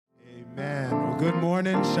Amen. Well, good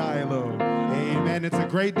morning, Shiloh. Amen. It's a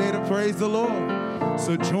great day to praise the Lord.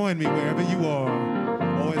 So join me wherever you are.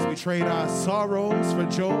 Oh, as we trade our sorrows for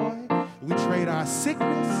joy, we trade our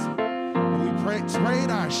sickness, and we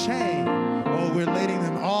trade our shame. Oh, we're laying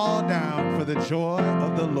them all down for the joy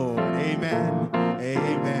of the Lord. Amen.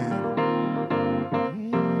 Amen.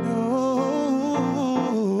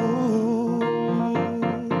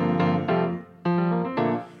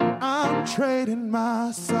 Trading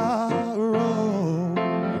my sorrow,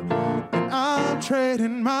 and I'm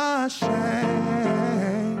trading my shame,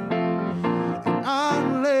 and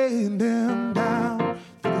I'm laying them down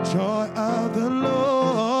for the joy of the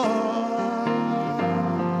Lord.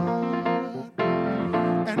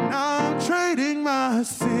 And I'm trading my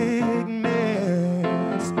sickness,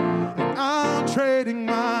 and I'm trading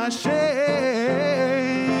my shame,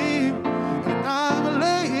 and I'm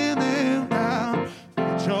laying them down for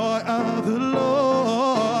the joy of the Lord.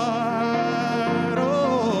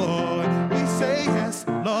 Oh, and we say yes,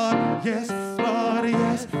 Lord, yes, Lord,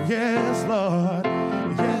 yes, yes, Lord,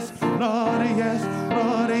 yes, Lord, yes,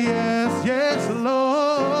 Lord, yes, yes,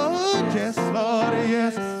 Lord, yes, Lord,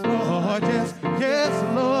 yes, Lord, yes, yes,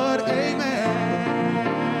 Lord, amen.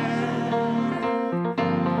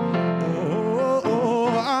 Oh,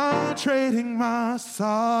 I'm trading my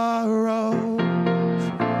sorrows,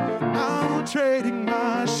 I'm trading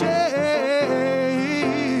my shame,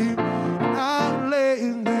 I'm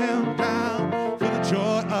laying them down for the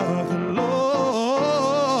joy of the Lord.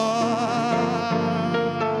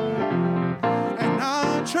 And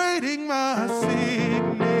I'm trading my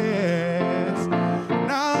sickness,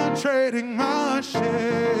 and I'm trading my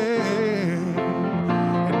shame,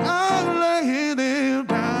 and I'm laying them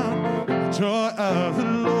down for the joy of the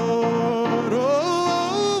Lord.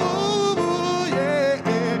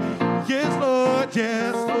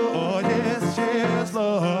 Yes, Lord, yes, yes,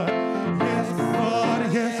 Lord. Yes,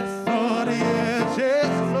 Lord, yes, Lord, yes,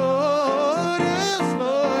 yes, Lord. Yes,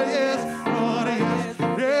 Lord, yes, Lord, yes,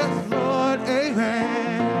 yes, Lord,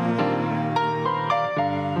 amen.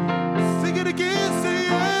 Sing it again, say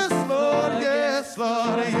yes, Lord, yes,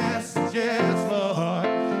 Lord, yes, yes, Lord.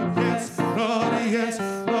 Yes, Lord, yes,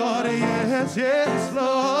 Lord, yes, yes,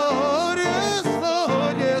 Lord. Yes,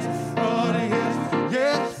 Lord, yes, Lord, yes,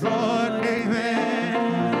 yes, Lord, amen.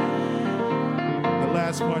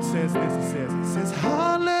 Last part says this, it says,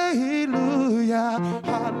 hallelujah,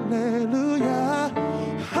 hallelujah,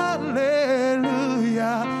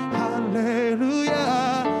 hallelujah, hallelujah,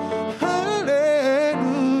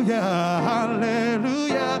 hallelujah,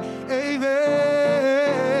 hallelujah, amen.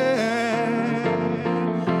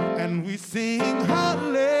 And we sing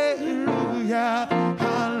hallelujah,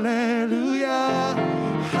 hallelujah,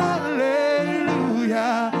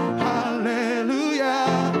 hallelujah, hallelujah,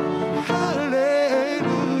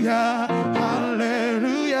 hallelujah,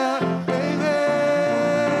 hallelujah, amen.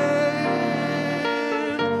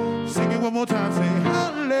 Sing it one more time, say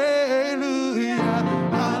hallelujah,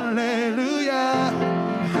 hallelujah,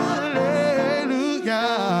 hallelujah,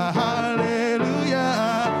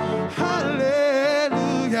 hallelujah,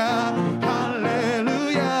 hallelujah,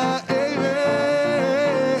 hallelujah,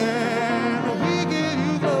 amen. We give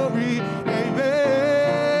you glory, amen.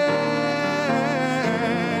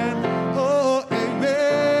 Oh, amen,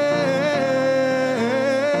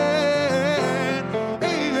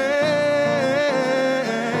 amen,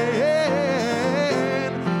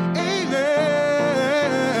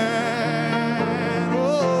 amen.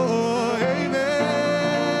 Oh, amen.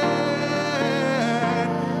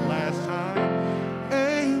 Last time,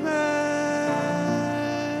 amen.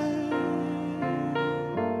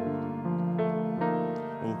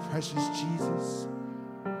 Oh, precious Jesus,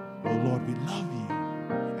 oh Lord, we love you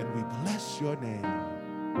and we bless your name.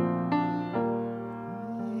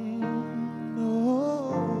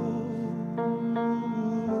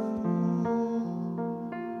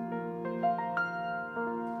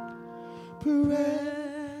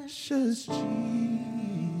 Precious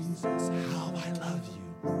Jesus, how I love you.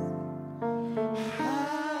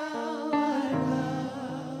 How I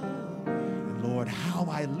love you. And Lord, how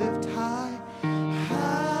I lift high,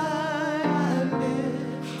 high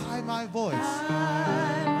my voice,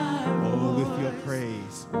 oh, with your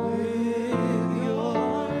praise.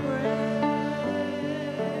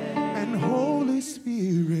 And Holy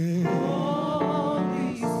Spirit,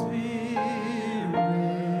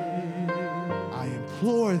 I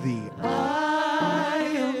implore thee,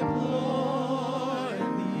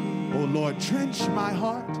 oh Lord, drench my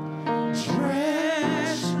heart,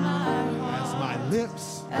 as my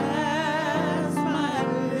lips,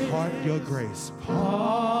 part your grace.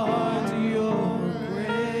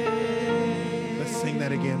 Let's sing that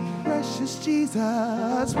that again. Precious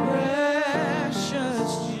Jesus,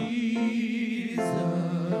 Precious Jesus,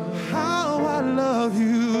 how I love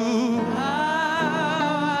you. how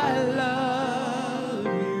I love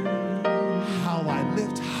you, How I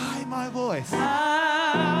lift high my voice. how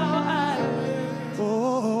I lift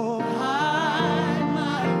Oh, high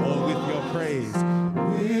my oh, with your praise.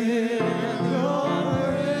 with your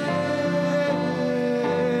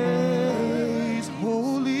Praise,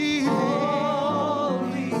 holy.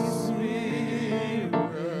 Holy Spirit.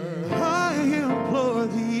 I implore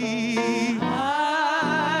thee.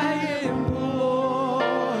 I implore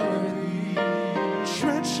thee,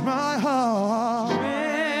 Trench my heart.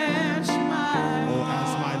 drench my Oh,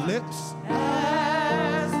 as my lips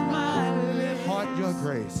as my lips. heart your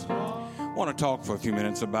grace. I want to talk for a few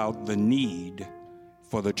minutes about the need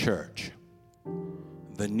for the church.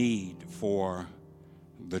 The need for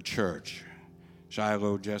the church.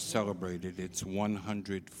 Shiloh just celebrated its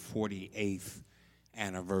 148th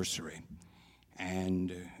anniversary.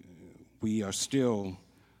 And we are still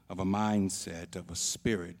of a mindset, of a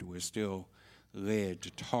spirit. We're still led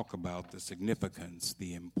to talk about the significance,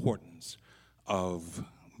 the importance of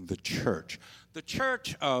the church. The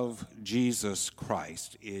Church of Jesus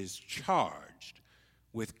Christ is charged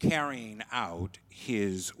with carrying out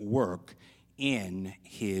his work in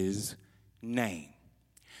his name.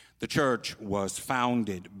 The church was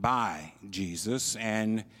founded by Jesus,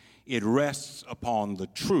 and it rests upon the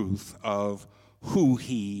truth of who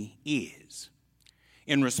he is.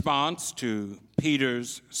 In response to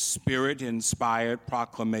Peter's Spirit-inspired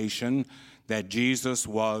proclamation that Jesus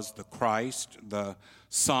was the Christ, the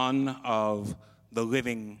Son of the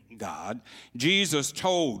living God, Jesus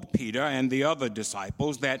told Peter and the other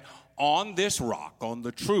disciples that on this rock, on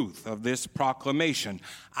the truth of this proclamation,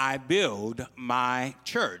 I build my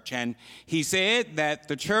church. And he said that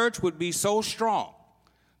the church would be so strong,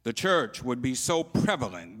 the church would be so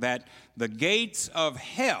prevalent that the gates of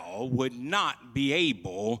hell would not be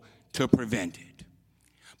able to prevent it.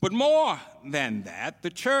 But more than that, the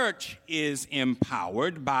church is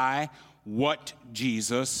empowered by what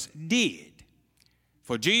Jesus did.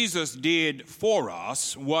 For Jesus did for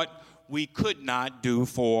us what we could not do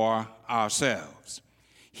for ourselves.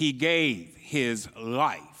 He gave his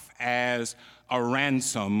life as a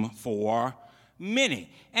ransom for many.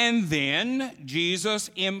 And then Jesus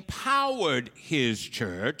empowered his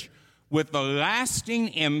church with the lasting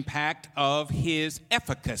impact of his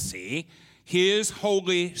efficacy, his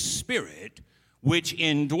Holy Spirit, which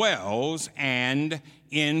indwells and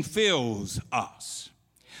infills us.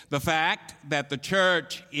 The fact that the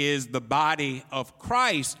church is the body of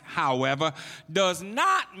Christ, however, does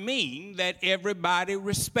not mean that everybody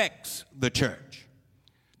respects the church.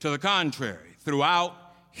 To the contrary, throughout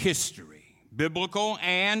history, biblical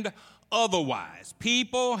and otherwise,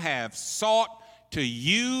 people have sought to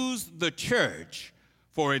use the church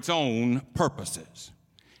for its own purposes.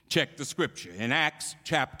 Check the scripture. In Acts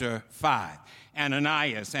chapter 5,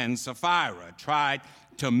 Ananias and Sapphira tried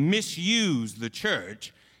to misuse the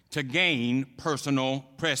church to gain personal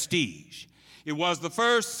prestige. It was the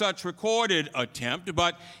first such recorded attempt,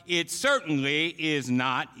 but it certainly is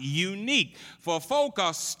not unique, for folk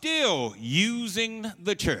are still using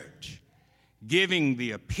the church, giving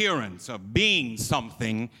the appearance of being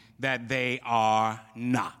something that they are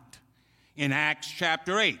not. In Acts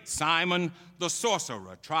chapter 8, Simon the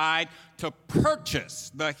sorcerer tried to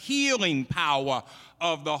purchase the healing power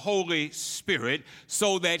of the Holy Spirit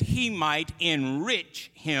so that he might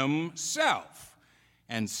enrich himself.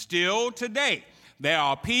 And still today, there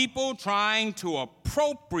are people trying to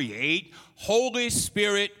appropriate Holy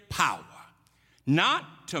Spirit power,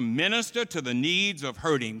 not to minister to the needs of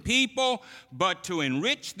hurting people, but to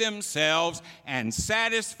enrich themselves and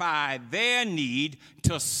satisfy their need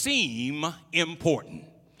to seem important.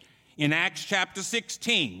 In Acts chapter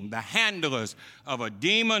 16, the handlers of a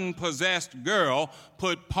demon-possessed girl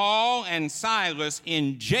put Paul and Silas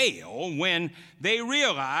in jail when they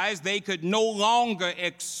realized they could no longer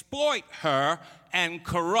exploit her and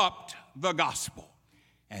corrupt the gospel.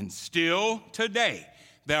 And still today,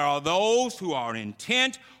 there are those who are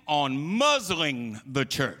intent on muzzling the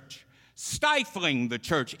church, stifling the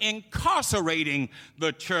church, incarcerating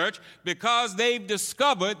the church because they've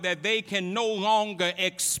discovered that they can no longer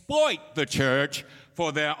exploit the church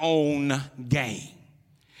for their own gain.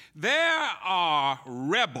 There are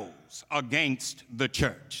rebels against the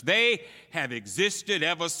church. They have existed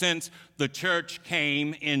ever since the church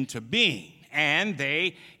came into being, and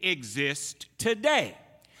they exist today.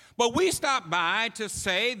 But we stop by to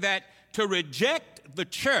say that to reject the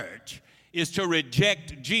church is to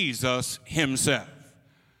reject Jesus himself.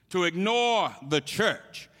 To ignore the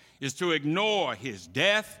church is to ignore his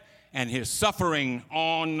death and his suffering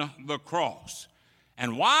on the cross.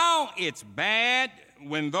 And while it's bad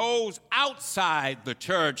when those outside the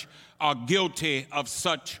church are guilty of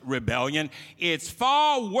such rebellion, it's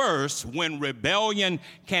far worse when rebellion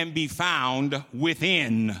can be found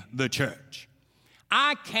within the church.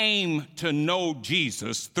 I came to know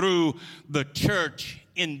Jesus through the church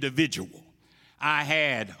individual. I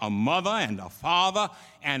had a mother and a father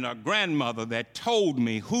and a grandmother that told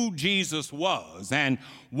me who Jesus was and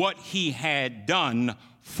what he had done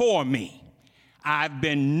for me. I've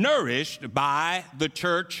been nourished by the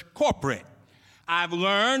church corporate. I've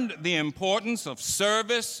learned the importance of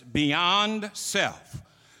service beyond self.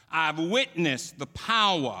 I've witnessed the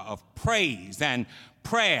power of praise and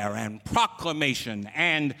prayer and proclamation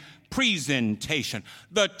and presentation.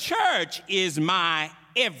 The church is my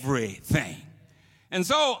everything. And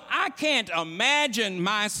so I can't imagine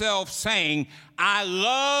myself saying, I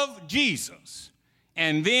love Jesus,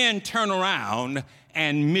 and then turn around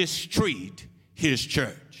and mistreat his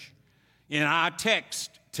church. In our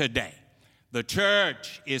text today, the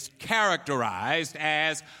church is characterized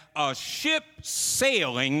as a ship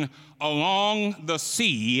sailing along the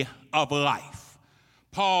sea of life.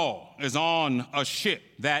 Paul is on a ship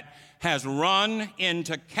that has run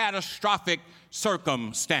into catastrophic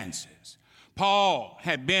circumstances. Paul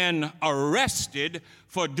had been arrested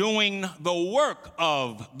for doing the work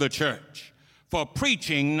of the church, for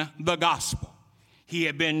preaching the gospel. He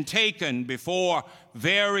had been taken before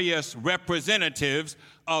various representatives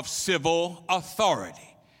of civil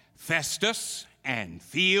authority, Festus and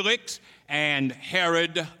Felix and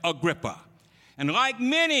Herod Agrippa. And like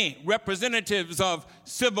many representatives of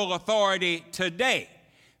civil authority today,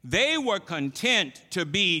 they were content to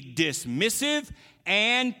be dismissive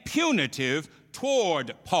and punitive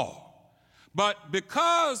toward Paul. But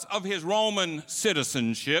because of his Roman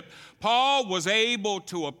citizenship, Paul was able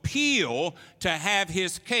to appeal to have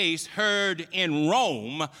his case heard in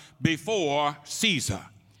Rome before Caesar.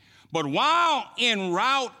 But while en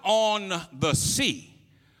route on the sea,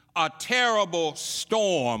 a terrible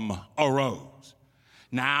storm arose.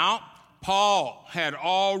 Now, Paul had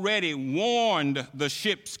already warned the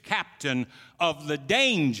ship's captain of the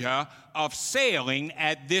danger of sailing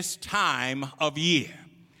at this time of year.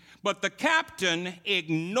 But the captain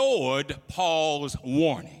ignored Paul's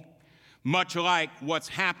warning, much like what's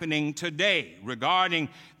happening today regarding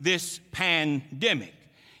this pandemic.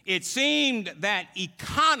 It seemed that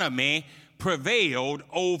economy prevailed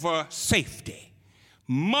over safety.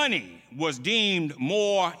 Money was deemed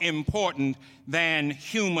more important than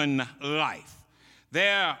human life.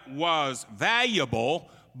 There was valuable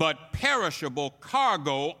but perishable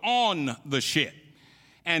cargo on the ship,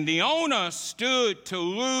 and the owner stood to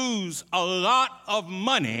lose a lot of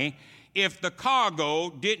money if the cargo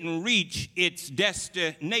didn't reach its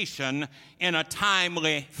destination in a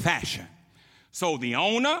timely fashion. So the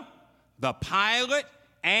owner, the pilot,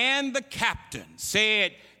 and the captain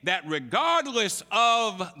said that regardless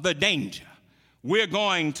of the danger, we're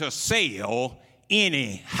going to sail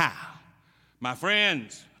anyhow. My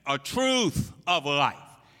friends, a truth of life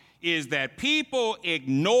is that people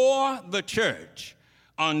ignore the church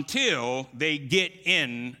until they get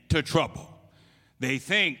into trouble. They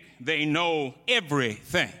think they know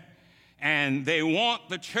everything, and they want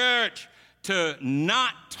the church to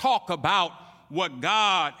not talk about what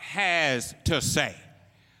God has to say.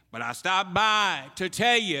 But I stopped by to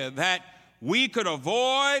tell you that we could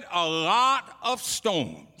avoid a lot of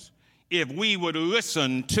storms if we would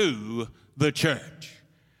listen to the church.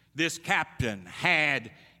 This captain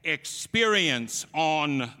had experience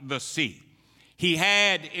on the sea. He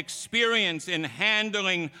had experience in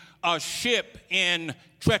handling a ship in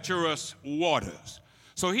treacherous waters.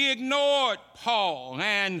 So he ignored Paul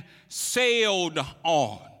and sailed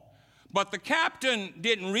on. But the captain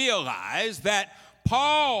didn't realize that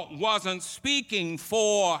Paul wasn't speaking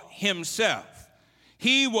for himself.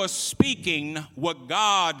 He was speaking what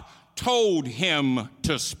God told him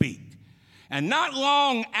to speak. And not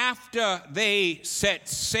long after they set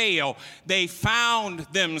sail, they found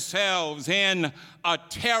themselves in a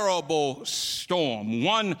terrible storm.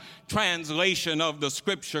 One translation of the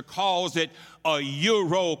scripture calls it a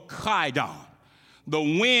Euroclydon. The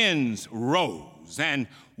winds rose and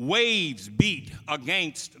waves beat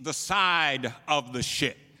against the side of the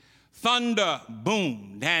ship. Thunder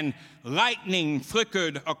boomed and lightning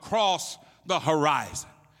flickered across the horizon.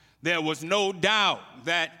 There was no doubt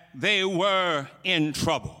that they were in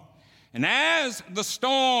trouble. And as the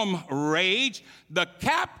storm raged, the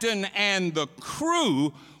captain and the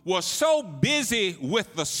crew were so busy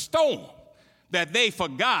with the storm that they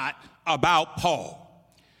forgot about Paul.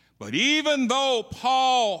 But even though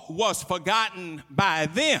Paul was forgotten by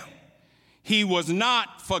them, he was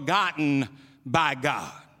not forgotten by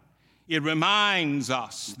God. It reminds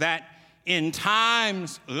us that in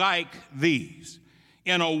times like these,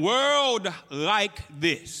 in a world like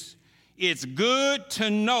this, it's good to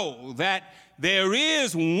know that there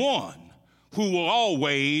is one who will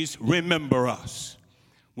always remember us.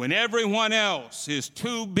 When everyone else is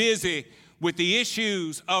too busy with the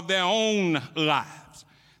issues of their own lives,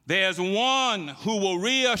 there's one who will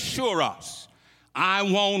reassure us, I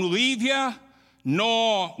won't leave you,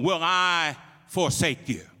 nor will I forsake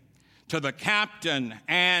you. To the captain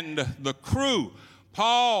and the crew,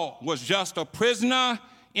 Paul was just a prisoner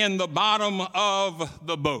in the bottom of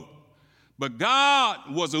the boat. But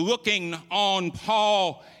God was looking on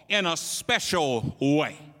Paul in a special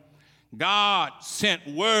way. God sent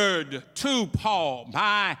word to Paul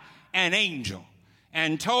by an angel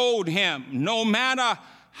and told him, no matter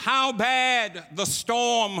how bad the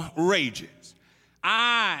storm rages,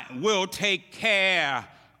 I will take care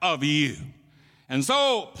of you. And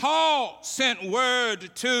so Paul sent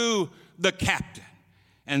word to the captain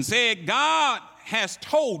and said, God has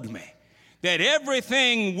told me that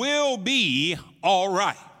everything will be all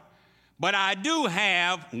right. But I do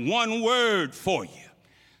have one word for you.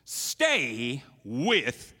 Stay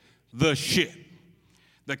with the ship.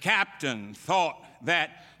 The captain thought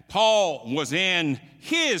that Paul was in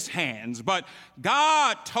his hands, but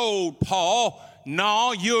God told Paul,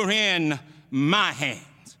 no, you're in my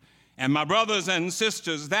hands. And my brothers and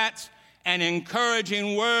sisters, that's an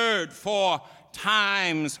encouraging word for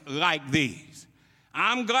times like these.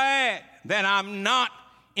 I'm glad that I'm not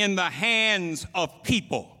in the hands of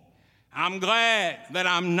people. I'm glad that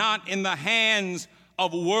I'm not in the hands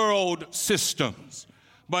of world systems.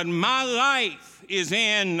 But my life is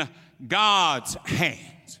in God's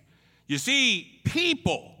hands. You see,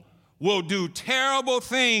 people will do terrible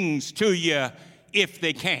things to you if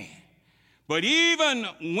they can. But even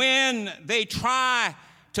when they try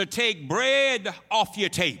to take bread off your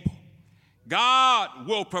table, God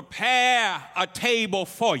will prepare a table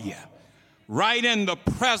for you right in the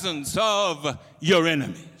presence of your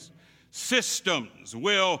enemies. Systems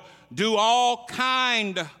will do all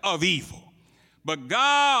kind of evil, but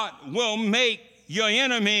God will make your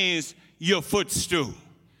enemies your footstool.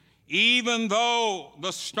 Even though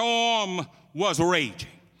the storm was raging,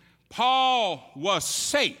 Paul was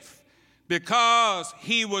safe because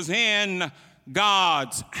he was in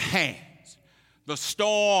God's hands. The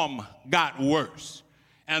storm got worse,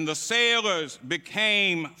 and the sailors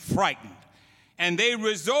became frightened, and they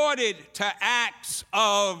resorted to acts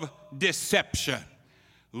of deception.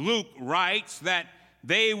 Luke writes that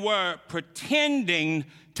they were pretending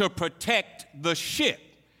to protect the ship,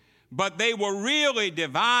 but they were really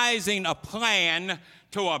devising a plan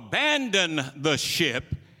to abandon the ship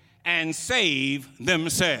and save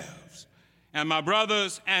themselves. And my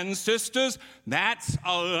brothers and sisters, that's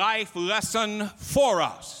a life lesson for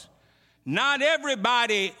us. Not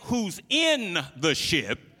everybody who's in the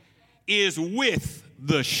ship is with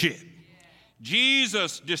the ship.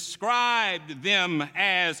 Jesus described them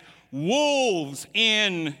as wolves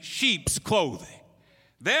in sheep's clothing.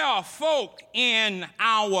 There are folk in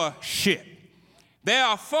our ship. There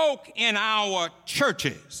are folk in our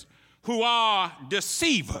churches who are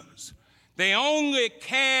deceivers. They only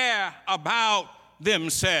care about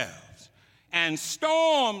themselves. And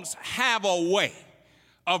storms have a way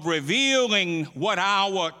of revealing what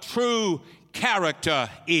our true character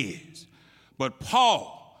is. But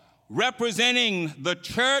Paul, representing the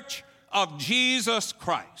church of Jesus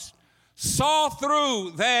Christ, saw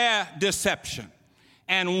through their deception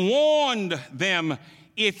and warned them,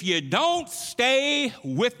 if you don't stay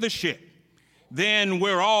with the ship, then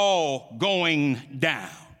we're all going down.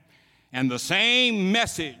 And the same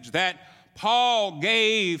message that Paul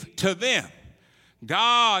gave to them,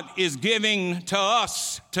 God is giving to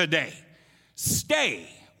us today. Stay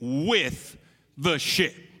with the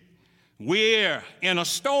ship. We're in a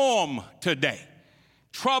storm today.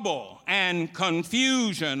 Trouble and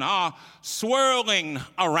confusion are swirling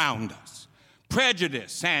around us.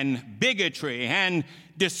 Prejudice and bigotry and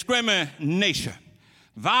discrimination,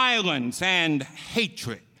 violence and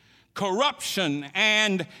hatred, corruption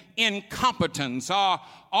and incompetence are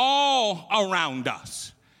all around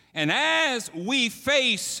us. And as we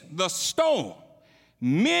face the storm,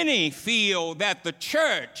 many feel that the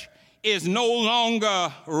church is no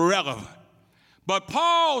longer relevant. But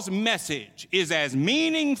Paul's message is as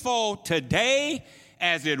meaningful today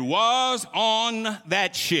as it was on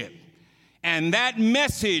that ship. And that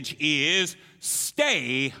message is,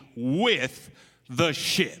 stay with the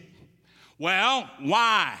ship. Well,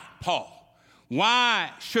 why, Paul?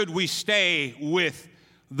 Why should we stay with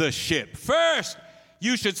the ship? First,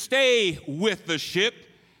 you should stay with the ship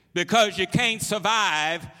because you can't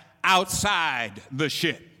survive outside the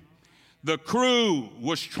ship. The crew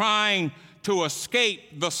was trying to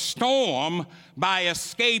escape the storm by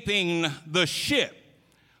escaping the ship.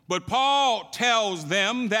 But Paul tells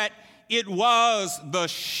them that it was the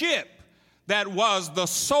ship that was the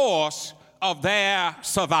source of their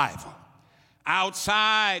survival.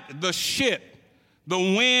 Outside the ship, the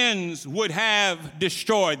winds would have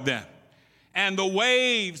destroyed them, and the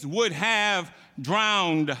waves would have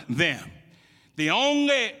drowned them. The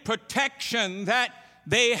only protection that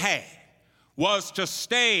they had was to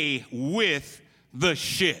stay with the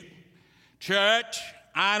ship. Church,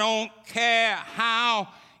 I don't care how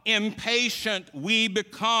impatient we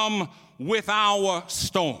become with our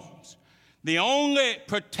storms. The only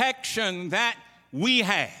protection that we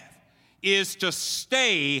have is to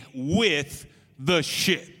stay with the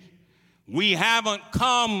ship. We haven't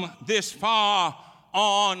come this far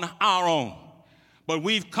on our own, but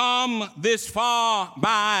we've come this far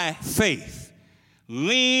by faith,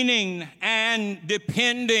 leaning and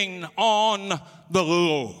depending on the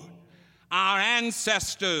Lord. Our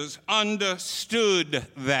ancestors understood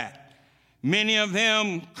that. Many of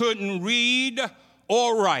them couldn't read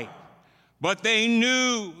or write, but they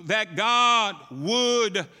knew that God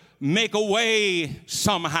would make a way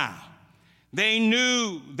somehow. They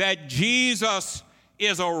knew that Jesus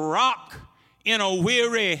is a rock in a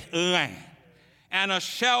weary land and a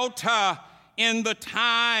shelter in the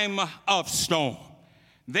time of storm.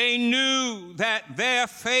 They knew that their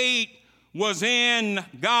fate was in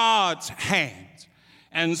God's hands.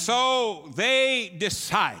 And so they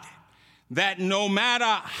decided that no matter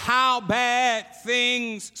how bad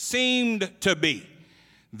things seemed to be,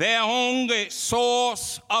 their only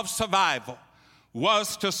source of survival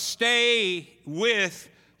was to stay with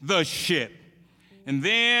the ship. And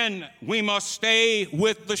then we must stay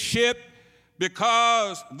with the ship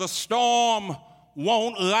because the storm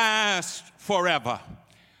won't last forever.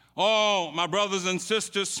 Oh, my brothers and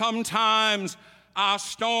sisters, sometimes our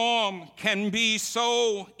storm can be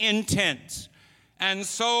so intense and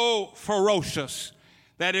so ferocious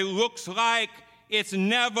that it looks like it's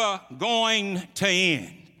never going to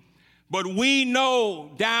end. But we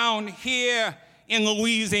know down here in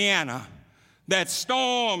Louisiana that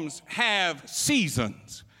storms have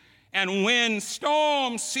seasons. And when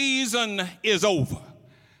storm season is over,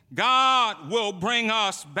 God will bring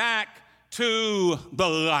us back to the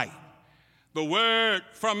light. The word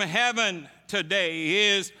from heaven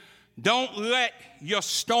today is, don't let your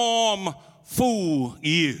storm fool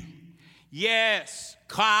you. Yes,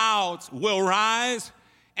 clouds will rise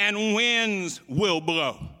and winds will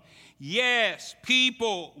blow. Yes,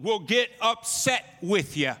 people will get upset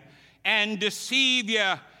with you and deceive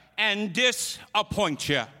you and disappoint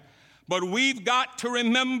you. But we've got to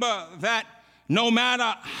remember that no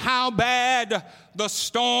matter how bad the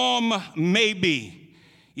storm may be,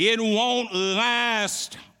 it won't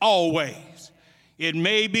last always. It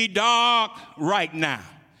may be dark right now.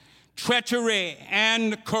 Treachery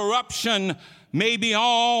and corruption may be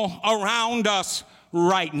all around us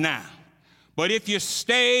right now. But if you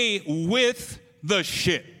stay with the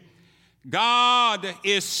ship, God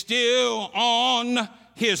is still on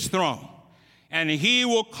his throne, and he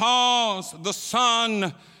will cause the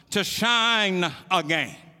sun to shine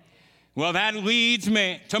again. Well, that leads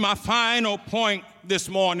me to my final point this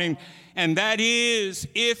morning, and that is,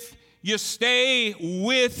 if you stay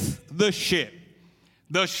with the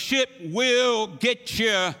ship will get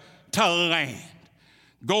you to land.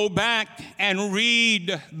 Go back and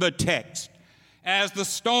read the text. As the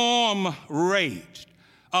storm raged,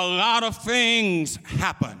 a lot of things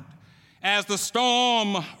happened. As the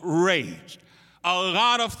storm raged, a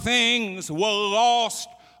lot of things were lost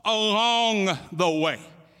along the way.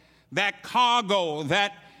 That cargo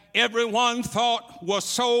that everyone thought was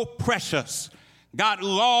so precious got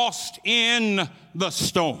lost in the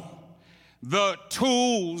storm. The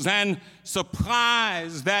tools and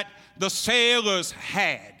supplies that the sailors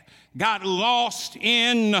had got lost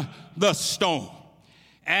in the storm.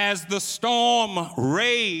 As the storm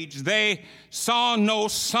raged, they saw no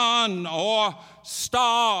sun or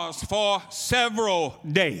stars for several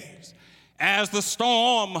days. As the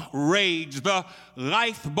storm raged, the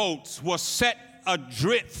lifeboats were set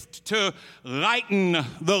adrift to lighten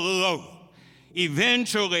the load.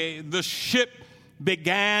 Eventually, the ship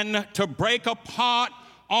began to break apart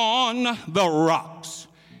on the rocks,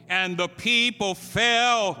 and the people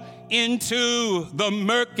fell into the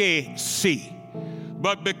murky sea.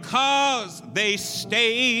 But because they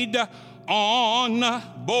stayed on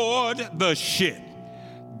board the ship,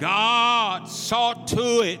 God saw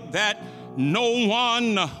to it that no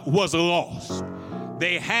one was lost.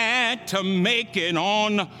 They had to make it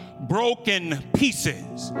on broken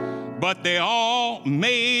pieces, but they all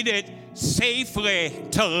made it safely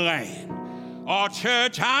to land. Oh,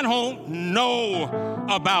 church, I don't know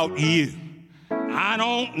about you. I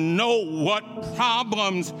don't know what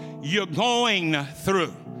problems you're going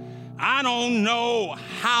through. I don't know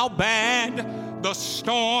how bad the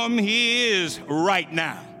storm is right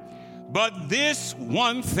now. But this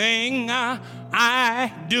one thing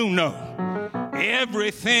I do know.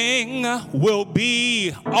 Everything will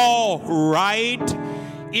be all right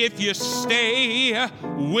if you stay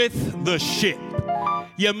with the ship.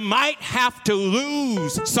 You might have to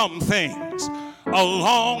lose some things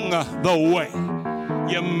along the way.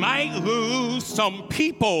 You might lose some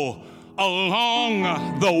people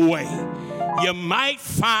along the way. You might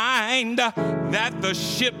find that the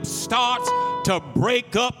ship starts to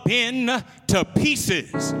break up into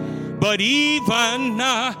pieces. But even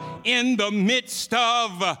in the midst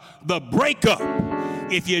of the breakup,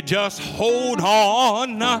 if you just hold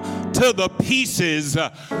on to the pieces,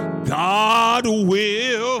 God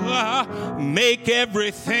will make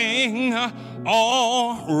everything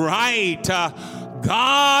all right.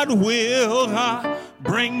 God will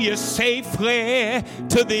bring you safely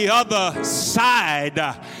to the other side.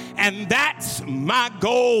 And that's my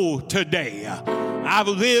goal today. I've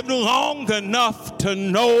lived long enough to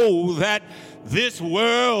know that this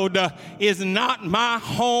world is not my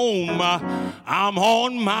home. I'm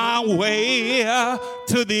on my way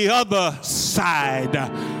to the other side.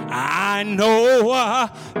 I know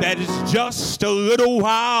that it's just a little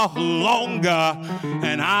while longer,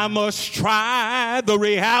 and I must try the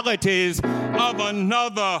realities of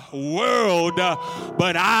another world.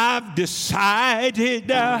 But I've decided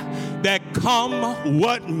that come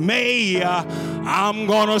what may, I'm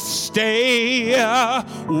gonna stay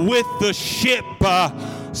with the ship.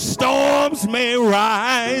 Storms may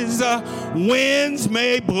rise, winds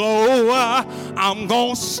may blow, I'm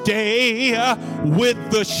gonna stay with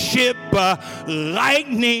the ship.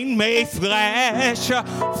 Lightning may flash,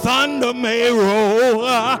 thunder may roll,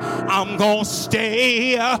 I'm gonna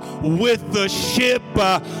stay with the ship,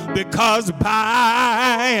 because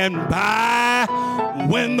by and by,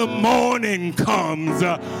 when the morning comes,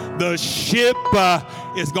 the ship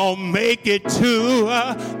is gonna make it to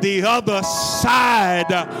the other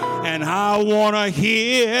side. And I wanna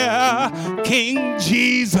hear King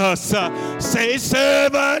Jesus say,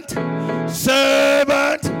 servant,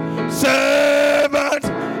 servant, servant,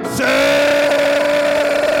 servant,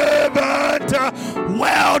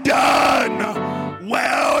 well done,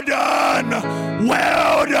 well done,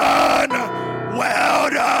 well done, well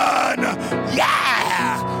done,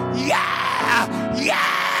 yeah, yeah,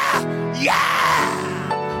 yeah, yeah.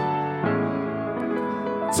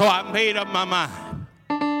 So I made up my mind.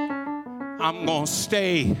 I'm going to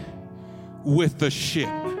stay with the ship.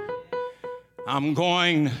 I'm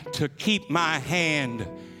going to keep my hand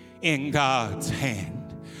in God's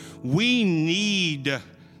hand. We need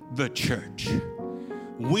the church.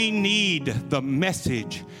 We need the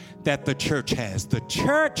message that the church has. The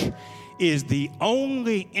church is the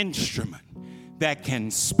only instrument that can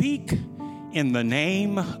speak in the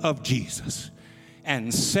name of Jesus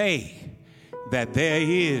and say that there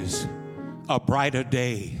is a brighter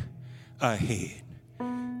day ahead.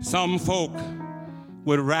 Some folk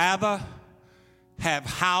would rather have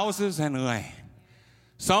houses and land.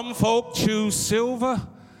 Some folk choose silver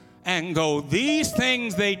and gold. These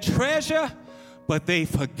things they treasure, but they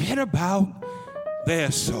forget about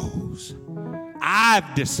their souls.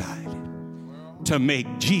 I've decided to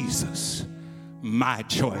make Jesus my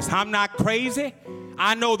choice. I'm not crazy.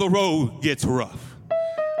 I know the road gets rough.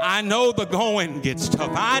 I know the going gets tough.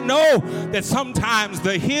 I know that sometimes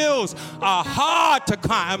the hills are hard to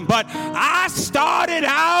climb, but I started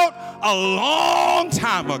out a long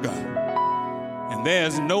time ago. And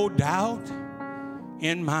there's no doubt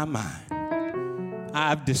in my mind,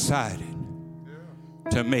 I've decided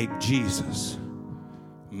to make Jesus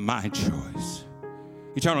my choice.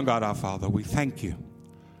 Eternal God, our Father, we thank you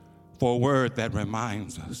for a word that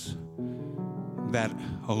reminds us that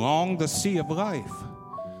along the sea of life,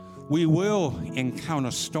 we will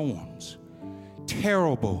encounter storms,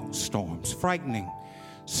 terrible storms, frightening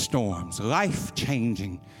storms,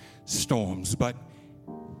 life-changing storms. But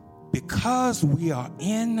because we are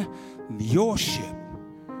in your ship,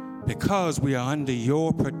 because we are under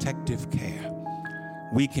your protective care,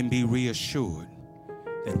 we can be reassured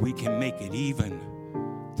that we can make it even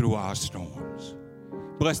through our storms.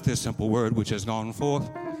 Bless this simple word which has gone forth.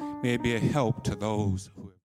 May it be a help to those